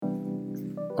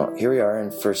Well, here we are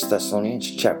in 1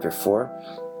 Thessalonians chapter 4.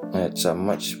 It's a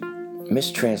much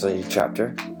mistranslated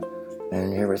chapter.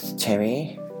 And here with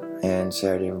Tammy. And say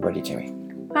hi to everybody, Tammy.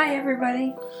 Hi,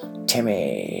 everybody.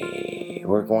 Tammy.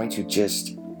 We're going to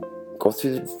just go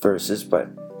through the verses, but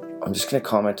I'm just going to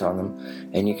comment on them.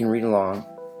 And you can read along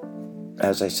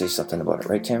as I say something about it.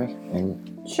 Right, Tammy?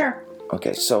 And Sure.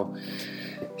 okay, so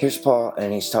here's Paul,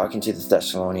 and he's talking to the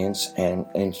Thessalonians. And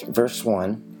in verse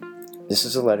 1, this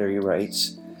is a letter he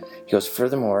writes. He goes,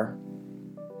 "Furthermore,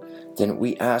 then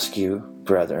we ask you,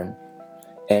 brethren,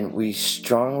 and we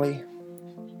strongly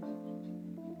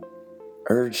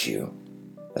urge you."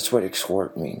 That's what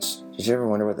exhort means. Did you ever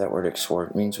wonder what that word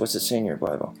exhort means? What's it say in your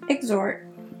Bible? Exhort.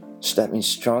 So that means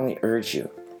strongly urge you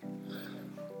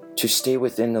to stay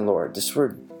within the Lord. This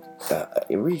word,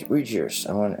 read yours.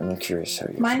 I'm curious how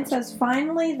yours Mine is. says,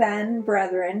 "Finally then,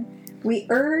 brethren, we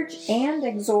urge and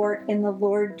exhort in the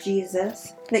Lord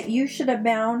Jesus that you should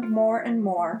abound more and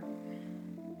more,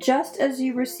 just as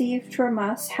you received from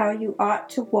us how you ought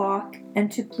to walk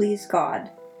and to please God."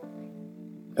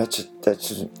 That's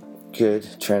a good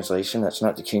translation. That's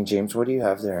not the King James. What do you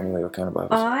have there anyway? What kind of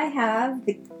Bible? I have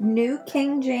the New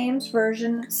King James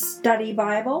Version Study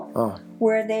Bible,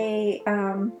 where they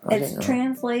it's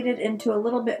translated into a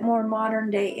little bit more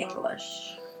modern day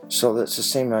English. So that's the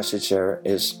same message there.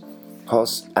 Is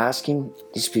Paul's asking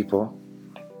these people?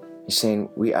 He's saying,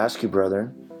 "We ask you,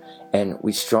 brethren, and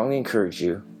we strongly encourage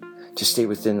you to stay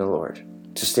within the Lord,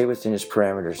 to stay within His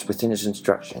parameters, within His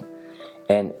instruction,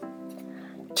 and."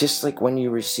 Just like when you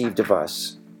received of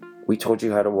us, we told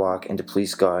you how to walk and to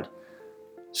please God,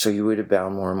 so you would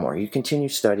abound more and more. You continue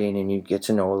studying and you get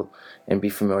to know and be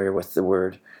familiar with the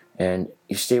Word, and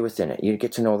you stay within it. You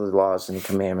get to know the laws and the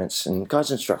commandments and God's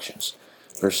instructions.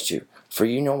 Verse 2, "For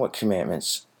you know what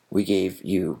commandments we gave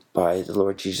you by the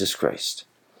Lord Jesus Christ."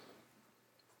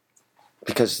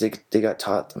 Because they got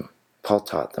taught them. Paul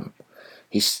taught them.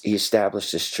 He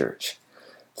established this church.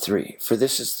 3, "For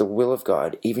this is the will of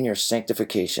God, even your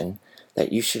sanctification,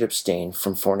 that you should abstain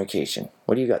from fornication."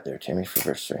 What do you got there, Tammy, for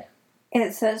verse 3?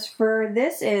 It says, "For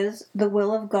this is the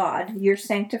will of God, your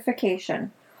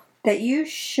sanctification, that you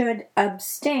should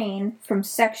abstain from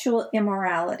sexual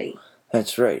immorality."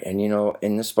 That's right. And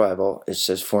in this Bible, it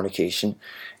says fornication,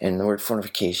 and the word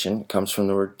fornication comes from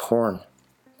the word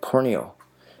porneo,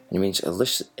 and it means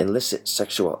illicit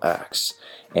sexual acts.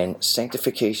 And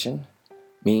sanctification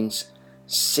means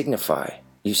signify.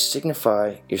 You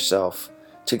signify yourself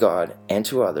to God and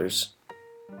to others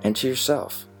and to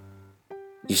yourself.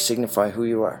 You signify who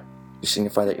you are. You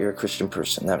signify that you're a Christian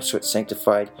person. That's what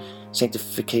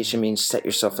sanctification means. Set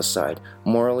yourself aside,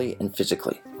 morally and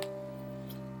physically.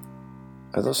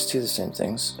 Are those two the same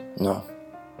things? No.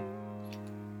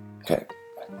 Okay.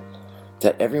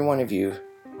 "That every one of you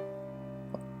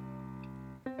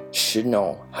should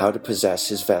know how to possess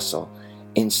his vessel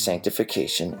in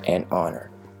sanctification and honor."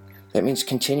 That means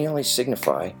continually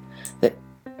signify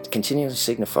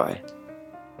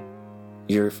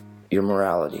your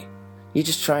morality. You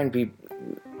just try and be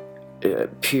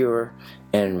pure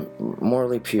and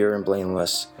morally pure and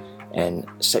blameless, and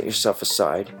set yourself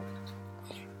aside.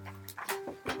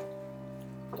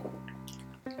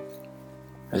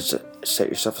 Set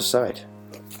yourself aside.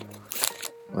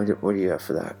 What do you have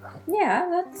for that? Yeah,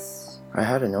 that's... I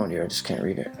had a note here, I just can't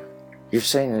read it. You're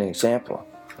saying an example.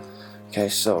 Okay,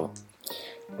 so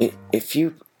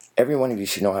every one of you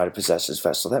should know how to possess his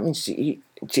vessel. That means to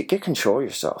get control of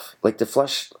yourself. Like the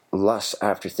flesh lusts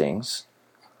after things,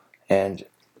 and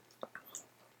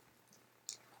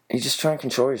you just try and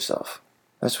control yourself.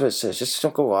 That's what it says. Just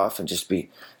don't go off and just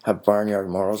have barnyard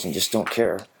morals and just don't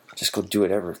care. Just go do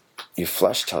whatever your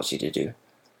flesh tells you to do.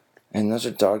 And those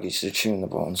are doggies. They're chewing the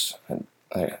bones. And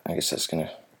I guess that's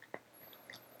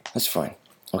fine.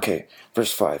 Okay,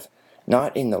 verse 5.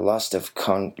 "Not in the lust of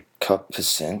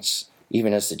concupiscence,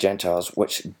 even as the Gentiles,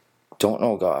 which don't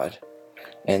know God."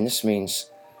 And this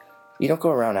means you don't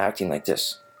go around acting like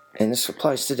this. And this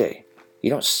applies today. You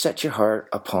don't set your heart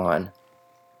upon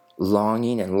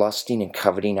longing and lusting and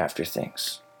coveting after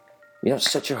things. You don't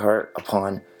set your heart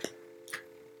upon...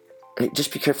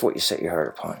 Just be careful what you set your heart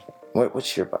upon.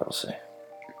 What's your Bible say?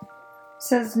 It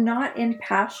says, "Not in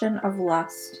passion of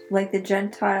lust, like the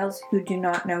Gentiles who do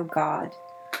not know God,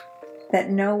 that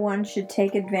no one should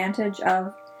take advantage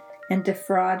of and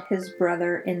defraud his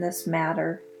brother in this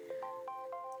matter,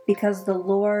 because the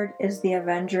Lord is the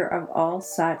avenger of all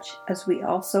such, as we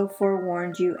also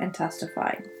forewarned you and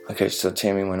testified." Okay, so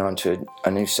Tammy went on to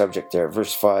a new subject there.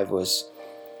 Verse 5 was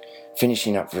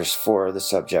finishing up verse 4, the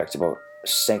subject about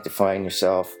sanctifying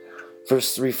yourself.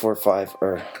 Verse 3, 4, 5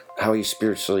 are how you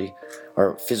spiritually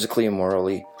or physically and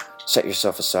morally set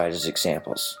yourself aside as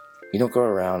examples. You don't go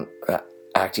around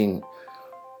acting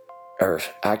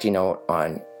out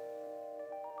on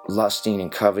lusting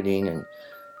and coveting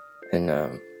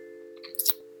and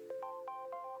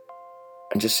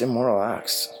just immoral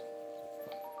acts.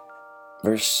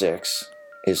 Verse 6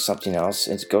 is something else.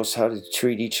 It goes how to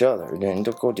treat each other. And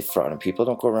don't go defrauding people.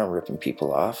 Don't go around ripping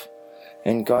people off.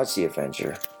 And God's the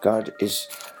avenger. God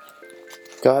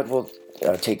will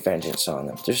take vengeance on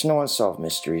them. There's no unsolved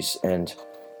mysteries, and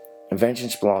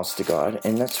vengeance belongs to God,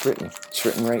 and that's written. It's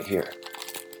written right here.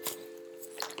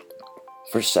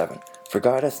 Verse 7, for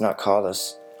God hath not called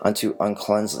us unto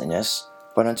uncleanliness,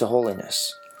 but unto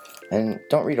holiness. And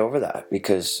don't read over that,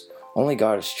 because only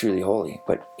God is truly holy,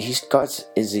 but God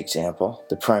is the example,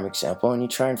 the prime example, and you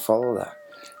try and follow that.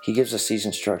 He gives us these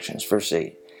instructions. Verse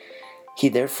 8, he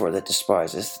therefore that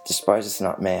despiseth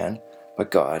not man,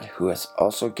 but God, who hath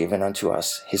also given unto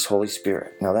us his Holy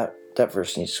Spirit. Now that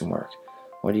verse needs some work.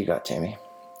 What do you got, Tammy?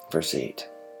 Verse 8.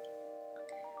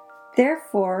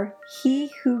 Therefore,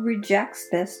 he who rejects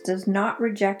this does not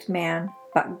reject man,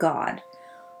 but God,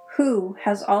 who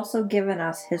has also given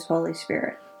us his Holy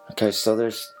Spirit. Okay, so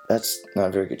that's not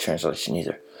a very good translation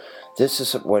either. This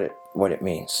is what it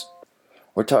means.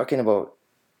 We're talking about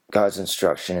God's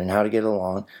instruction and how to get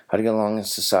along in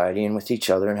society and with each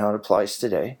other and how it applies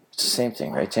today. It's the same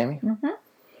thing, right, Tammy? Mm-hmm.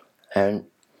 And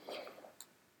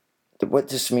what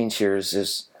this means here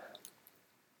is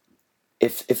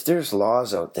if there's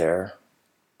laws out there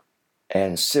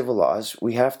and civil laws,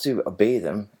 we have to obey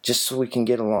them just so we can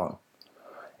get along.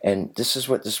 And this is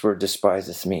what this word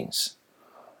despiseth means.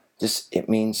 It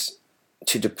means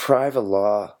to deprive a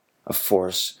law of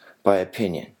force by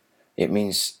opinion. It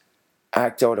means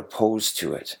act out opposed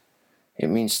to it. It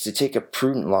means to take a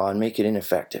prudent law and make it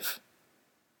ineffective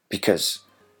because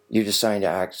you decide to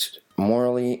act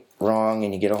morally wrong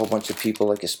and you get a whole bunch of people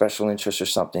like a special interest or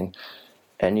something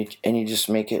and you just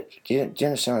make it. Do you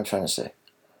understand what I'm trying to say?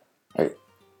 Right.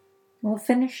 Well,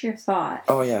 finish your thought.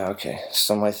 Oh yeah, okay.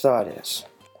 So my thought is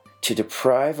to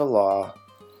deprive a law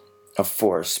of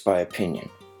force by opinion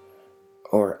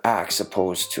or acts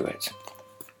opposed to it.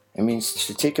 It means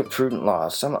to take a prudent law,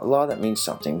 a law that means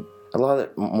something, a law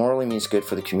that morally means good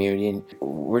for the community, and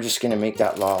we're just going to make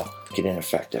that law get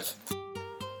ineffective.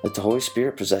 Let the Holy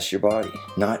Spirit possess your body,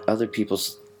 not other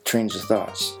people's trains of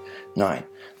thoughts. 9.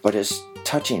 But as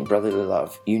touching brotherly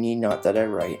love, you need not that I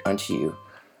write unto you,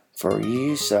 for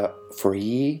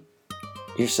ye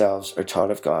yourselves are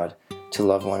taught of God to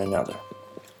love one another.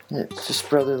 It's just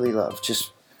brotherly love.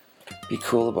 Just be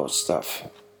cool about stuff.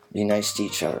 Be nice to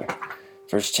each other.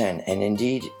 Verse 10, and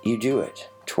indeed you do it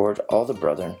toward all the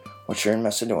brethren which are in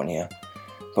Macedonia,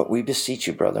 but we beseech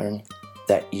you, brethren,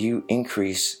 that you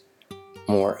increase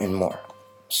more and more.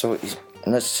 So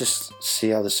let's just see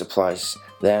how this applies.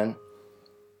 Then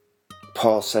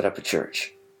Paul set up a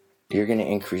church. You're going to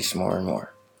increase more and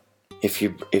more if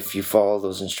you follow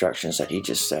those instructions that he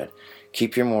just said.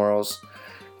 Keep your morals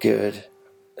good.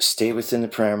 Stay within the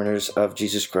parameters of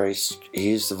Jesus Christ.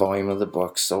 He is the volume of the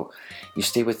book. So you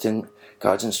stay within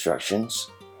God's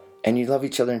instructions and you love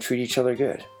each other and treat each other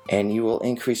good. And you will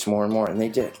increase more and more. And they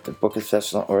did.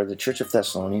 The Church of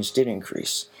Thessalonians did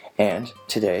increase. And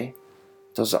today,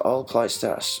 those all applies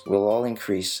to us. We'll all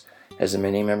increase as a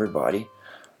many-member body.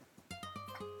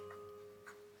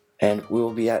 And we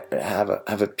will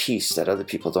have a peace that other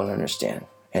people don't understand.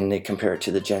 And they compare it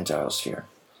to the Gentiles here.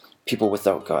 People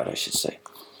without God, I should say.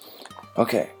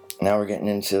 Okay, now we're getting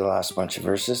into the last bunch of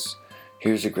verses.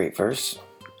 Here's a great verse.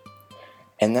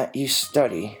 And that you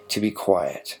study to be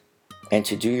quiet, and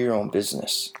to do your own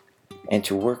business, and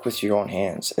to work with your own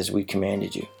hands, as we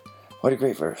commanded you. What a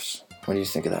great verse. What do you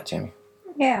think of that, Tammy?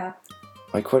 Yeah.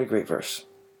 Like, what a great verse.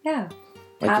 Yeah.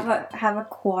 Have a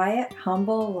quiet,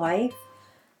 humble life.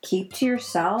 Keep to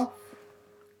yourself.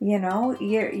 You know,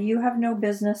 you have no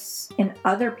business in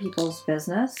other people's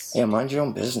business. Yeah, mind your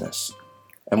own business.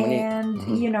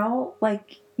 And you know,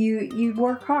 like, you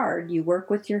work hard. You work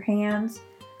with your hands.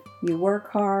 You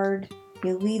work hard.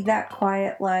 You lead that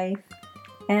quiet life.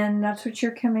 And that's what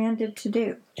you're commanded to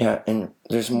do. Yeah, and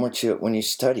there's more to it. When you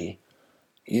study,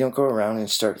 you don't go around and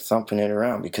start thumping it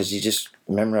around because you just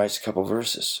memorized a couple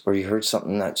verses or you heard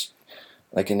something that's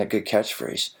like in a good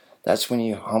catchphrase. That's when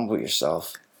you humble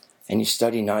yourself and you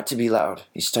study not to be loud.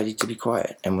 You study to be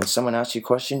quiet. And when someone asks you a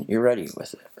question, you're ready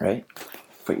with it, right?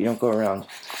 But you don't go around,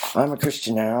 I'm a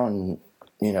Christian now, and,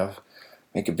 you know,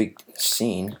 make a big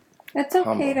scene. It's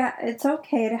okay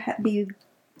to be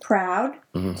proud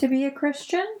to be a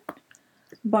Christian,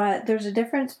 but there's a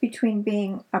difference between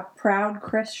being a proud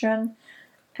Christian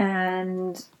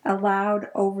and a loud,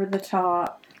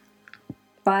 over-the-top,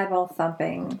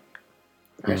 Bible-thumping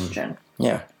Christian.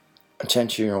 Yeah.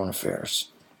 Attend to your own affairs.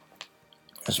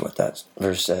 That's what that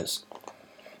verse says.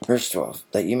 Verse 12.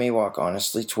 That you may walk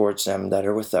honestly towards them that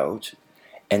are without,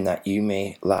 and that you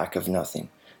may lack of nothing.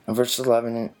 And verse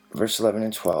 11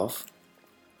 and 12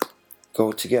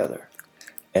 go together.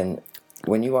 And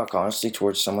when you walk honestly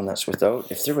towards someone that's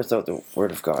without, if they're without the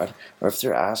Word of God, or if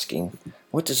they're asking,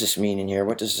 what does this mean in here?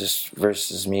 What does this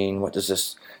verses mean? What does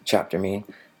this chapter mean?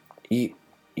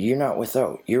 You're not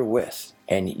without, you're with,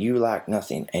 and you lack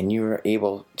nothing, and you are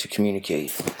able to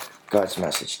communicate God's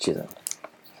message to them.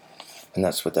 And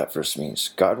that's what that verse means.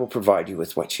 God will provide you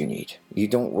with what you need. You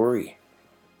don't worry.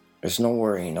 There's no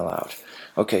worrying allowed.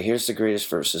 Okay, here's the greatest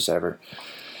verses ever.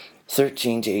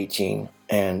 13 to 18,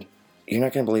 and you're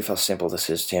not going to believe how simple this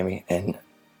is, Tammy, and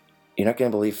you're not going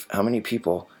to believe how many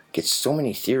people get so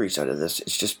many theories out of this.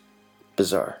 It's just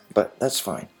bizarre, but that's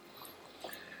fine.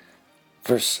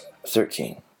 Verse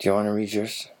 13. Do you want to read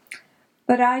yours?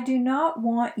 But I do not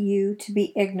want you to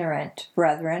be ignorant,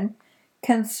 brethren,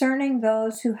 concerning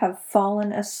those who have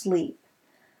fallen asleep,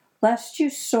 lest you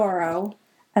sorrow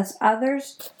as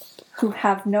others who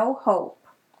have no hope.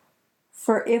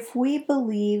 For if we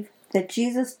believe that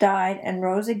Jesus died and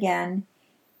rose again,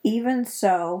 even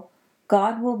so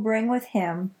God will bring with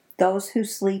him those who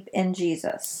sleep in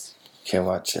Jesus. Okay,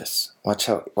 watch this. Watch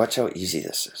how easy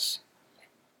this is.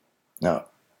 Now,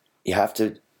 you have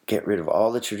to get rid of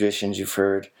all the traditions you've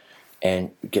heard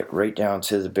and get right down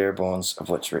to the bare bones of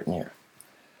what's written here.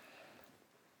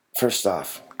 First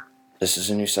off, this is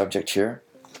a new subject here.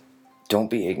 Don't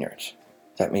be ignorant.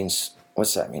 That means,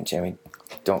 what's that mean, Tammy?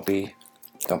 Don't be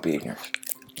ignorant.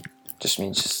 Just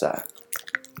means just that.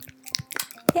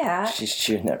 Yeah. She's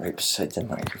chewing that right beside the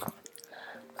microphone.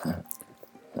 Tap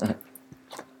it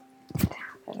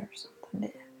or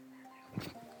something.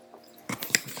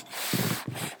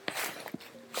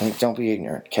 Like, don't be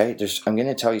ignorant, okay? I'm going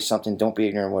to tell you something. Don't be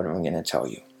ignorant of what I'm going to tell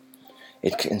you.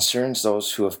 It concerns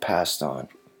those who have passed on.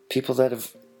 People that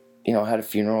have, had a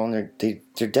funeral and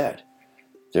they're dead.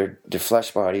 Their flesh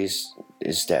bodies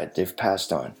is dead. They've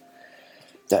passed on.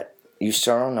 That you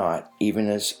sorrow not, even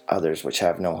as others which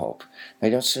have no hope. Now,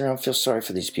 you don't sit around and feel sorry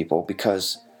for these people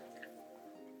because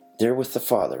they're with the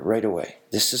Father right away.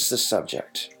 This is the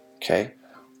subject, okay?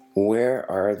 Where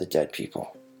are the dead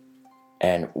people?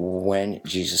 And when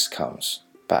Jesus comes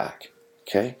back,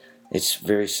 okay? It's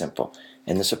very simple.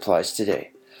 And this applies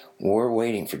today. We're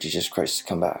waiting for Jesus Christ to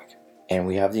come back. And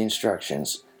we have the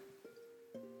instructions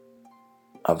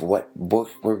of what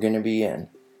book we're going to be in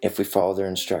if we follow their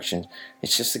instructions.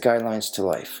 It's just the guidelines to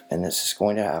life. And this is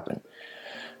going to happen.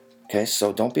 Okay,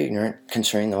 so don't be ignorant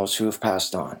concerning those who have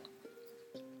passed on.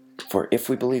 For if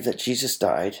we believe that Jesus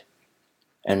died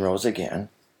and rose again,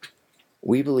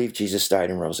 we believe Jesus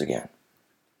died and rose again.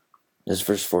 This is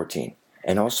verse 14.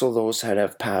 And also those that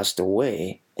have passed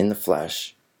away in the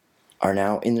flesh are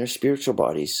now in their spiritual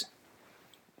bodies.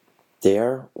 They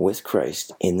are with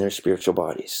Christ in their spiritual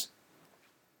bodies.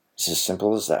 It's as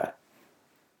simple as that.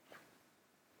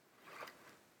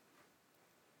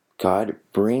 God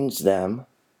brings them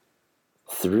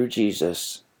through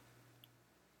Jesus.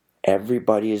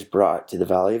 Everybody is brought to the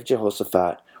valley of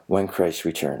Jehoshaphat when Christ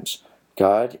returns.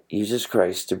 God uses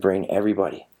Christ to bring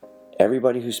everybody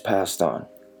who's passed on.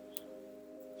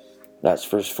 That's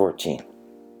verse 14.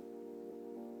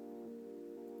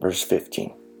 Verse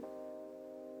 15.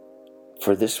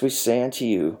 For this we say unto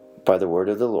you by the word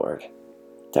of the Lord,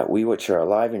 that we which are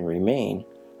alive and remain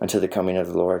unto the coming of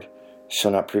the Lord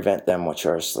shall not prevent them which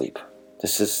are asleep.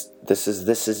 This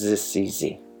is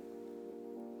easy.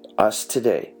 Us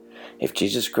today, if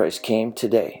Jesus Christ came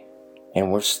today,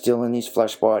 and we're still in these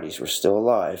flesh bodies, we're still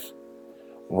alive,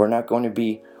 we're not going to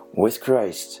be with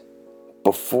Christ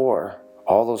before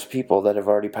all those people that have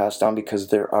already passed on because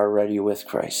they're already with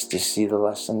Christ. Do you see the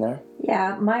lesson there?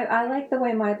 Yeah, I like the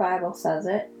way my Bible says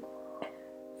it.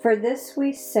 For this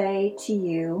we say to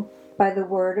you by the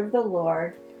word of the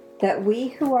Lord, that we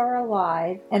who are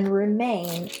alive and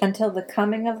remain until the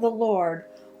coming of the Lord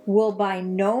will by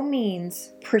no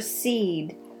means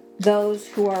precede those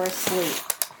who are asleep.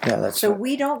 Yeah, that's so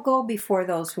we don't go before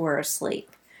those who are asleep.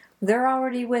 They're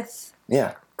already with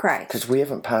Christ. Because we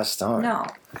haven't passed on. No.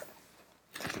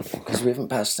 Because we haven't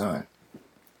passed on.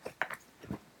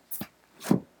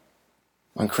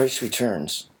 When Christ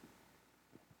returns,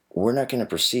 we're not going to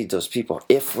precede those people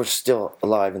if we're still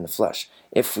alive in the flesh.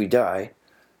 If we die,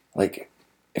 like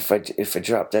if I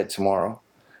drop dead tomorrow,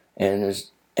 and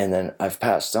then I've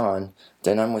passed on,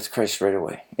 then I'm with Christ right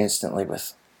away, instantly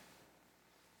with.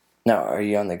 Now, are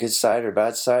you on the good side or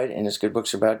bad side, and it's good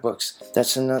books or bad books?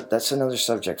 That's another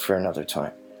subject for another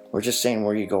time. We're just saying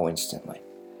where you go instantly.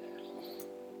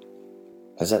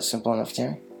 Is that simple enough,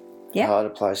 Tammy? Yeah. How it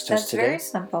applies to us today?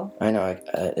 That's very simple. I know.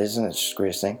 Isn't it just the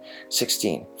greatest thing?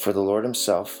 16. For the Lord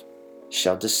himself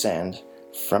shall descend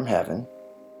from heaven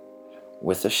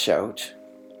with a shout,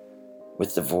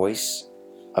 with the voice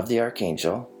of the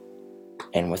archangel,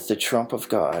 and with the trump of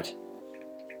God,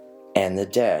 and the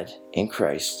dead in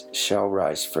Christ shall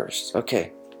rise first.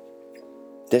 Okay.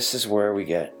 This is where we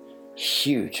get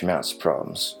huge amounts of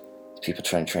problems. People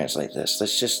try and translate this.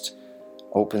 Let's just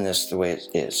open this the way it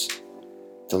is.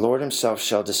 The Lord himself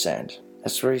shall descend.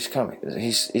 That's where he's coming.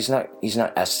 He's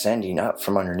not ascending up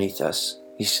from underneath us.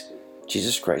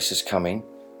 Jesus Christ is coming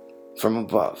from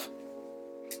above.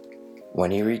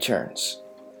 When he returns,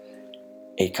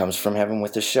 he comes from heaven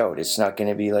with a shout. It's not going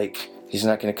to be like he's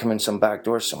not going to come in some back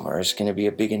door somewhere. It's going to be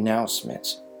a big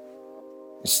announcement.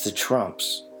 It's the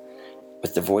trumps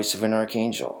with the voice of an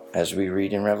archangel. As we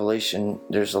read in Revelation,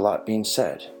 there's a lot being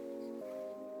said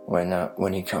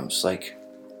when he comes. Like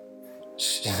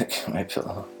my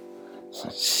pillow.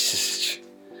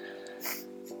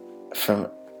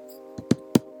 From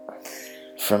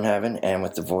heaven, and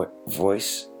with the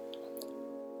voice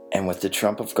and with the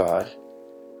trump of God.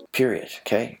 Period.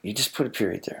 Okay, you just put a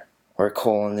period there, or a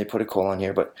colon. They put a colon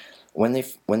here, but when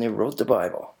they wrote the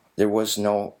Bible, there was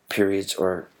no periods,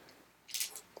 or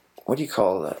what do you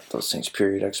call that? Those things?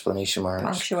 Period, exclamation marks,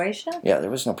 Punctuation. Yeah,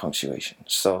 there was no punctuation.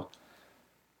 So,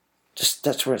 just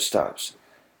that's where it stops.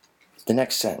 The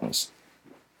next sentence: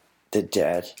 the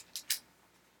dead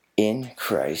in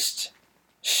Christ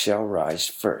shall rise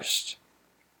first,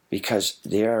 because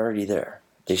they are already there.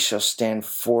 They shall stand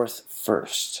forth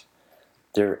first.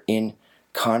 They're in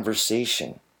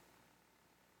conversation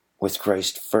with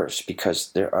Christ first because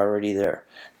they're already there.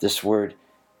 This word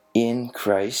in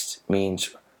Christ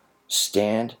means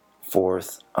stand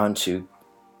forth unto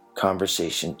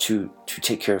conversation, to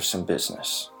take care of some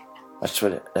business. That's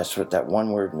what that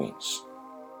one word means.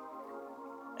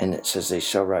 And it says they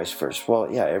shall rise first. Well,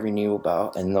 yeah, every knee will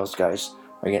bow, and those guys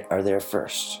are there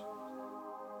first.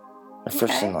 They're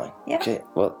first in line. Yeah. Okay,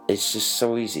 well, it's just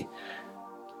so easy.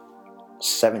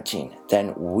 17.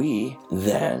 Then we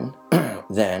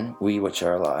which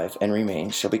are alive and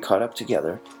remain shall be caught up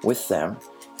together with them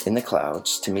in the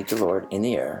clouds to meet the Lord in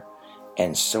the air,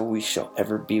 and so we shall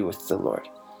ever be with the Lord.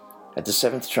 At the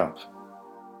seventh trump,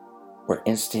 we're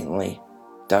instantly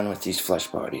done with these flesh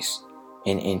bodies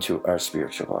and into our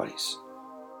spiritual bodies.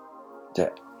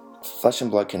 That flesh and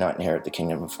blood cannot inherit the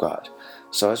kingdom of God.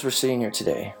 So as we're sitting here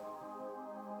today,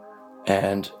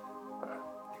 and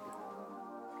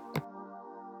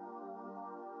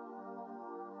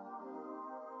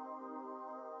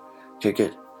okay,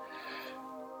 good.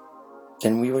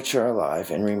 Then we which are alive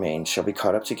and remain shall be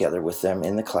caught up together with them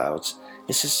in the clouds.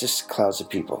 This is just clouds of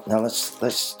people. Now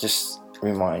let's just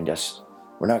remind us,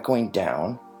 we're not going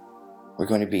down. We're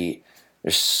going to be,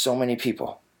 there's so many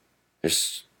people.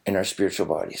 There's in our spiritual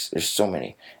bodies. There's so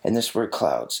many. And this word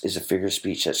clouds is a figure of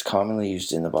speech that's commonly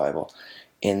used in the Bible.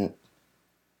 In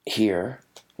here,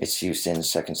 it's used in 1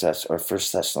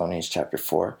 Thessalonians chapter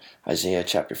 4, Isaiah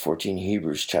chapter 14,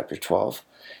 Hebrews chapter 12,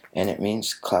 and it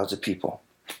means clouds of people.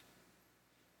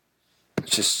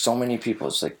 It's just so many people.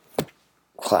 It's like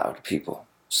cloud of people.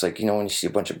 It's like, when you see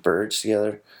a bunch of birds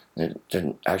together, they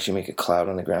actually make a cloud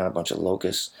on the ground, a bunch of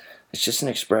locusts. It's just an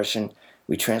expression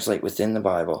we translate within the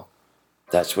Bible.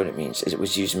 That's what it means. It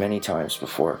was used many times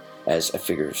before as a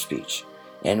figure of speech.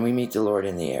 And we meet the Lord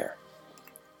in the air.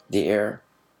 The air,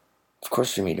 of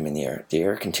course we meet him in the air. The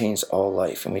air contains all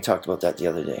life. And we talked about that the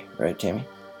other day. Right, Tammy?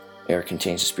 Air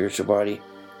contains a spiritual body.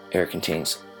 Air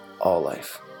contains all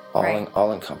life.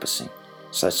 All encompassing.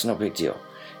 So that's no big deal.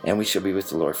 And we shall be with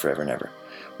the Lord forever and ever.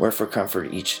 Wherefore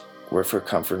comfort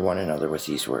one another with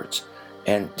these words.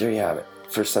 And there you have it.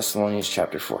 1 Thessalonians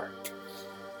chapter 4.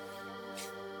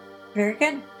 Very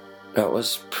good. That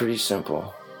was pretty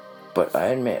simple. But I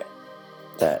admit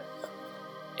that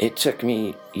it took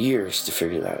me years to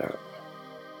figure that out.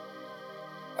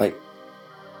 Like,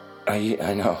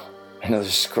 I know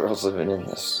there's squirrels living in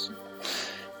this.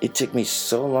 It took me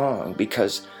so long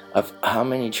because of how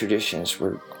many traditions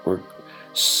were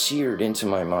seared into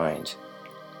my mind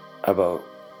about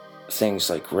things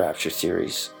like rapture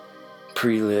theories,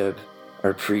 pre-lib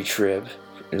or pre-trib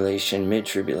relation,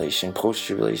 mid-tribulation,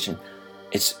 post-tribulation.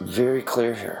 It's very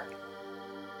clear here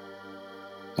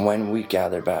when we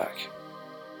gather back.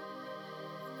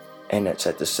 And it's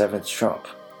at the seventh trump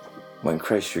when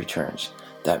Christ returns.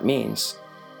 That means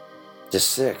the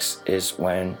sixth is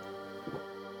when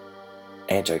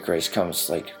Antichrist comes,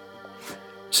 like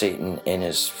Satan in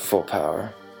his full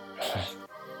power.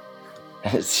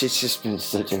 And she's just been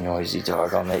such a noisy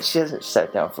dog all night. She hasn't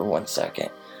sat down for 1 second.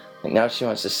 Like now she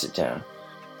wants to sit down.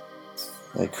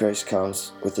 that Christ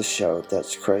comes with a shout.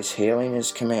 That's Christ hailing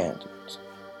his commandment.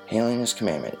 Hailing his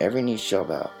commandment. Every knee shall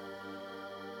bow.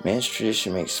 Man's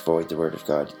tradition makes void the word of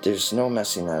God. There's no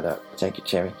messing that up. Thank you,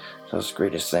 Tammy. That was the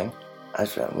greatest thing. I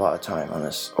spent a lot of time on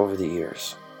this over the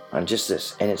years. On just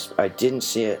this. And I didn't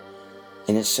see it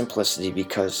in its simplicity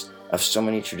because of so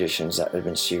many traditions that had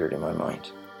been seared in my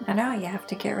mind. I know, you have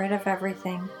to get rid of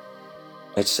everything.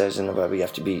 It says in the Bible you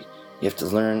have to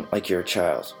learn like you're a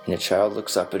child. And a child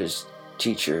looks up at his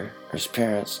teacher or his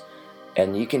parents,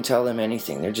 and you can tell them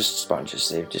anything. They're just sponges.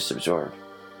 They've just absorbed.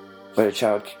 But a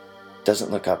child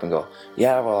doesn't look up and go,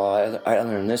 yeah, well, I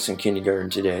learned this in kindergarten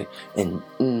today, and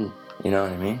you know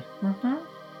what I mean? Mm-hmm.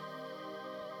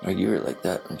 Like you were like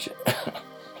that, weren't you?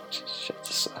 Just shut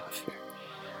this off here.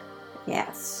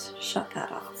 Yes, shut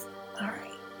that off. All right.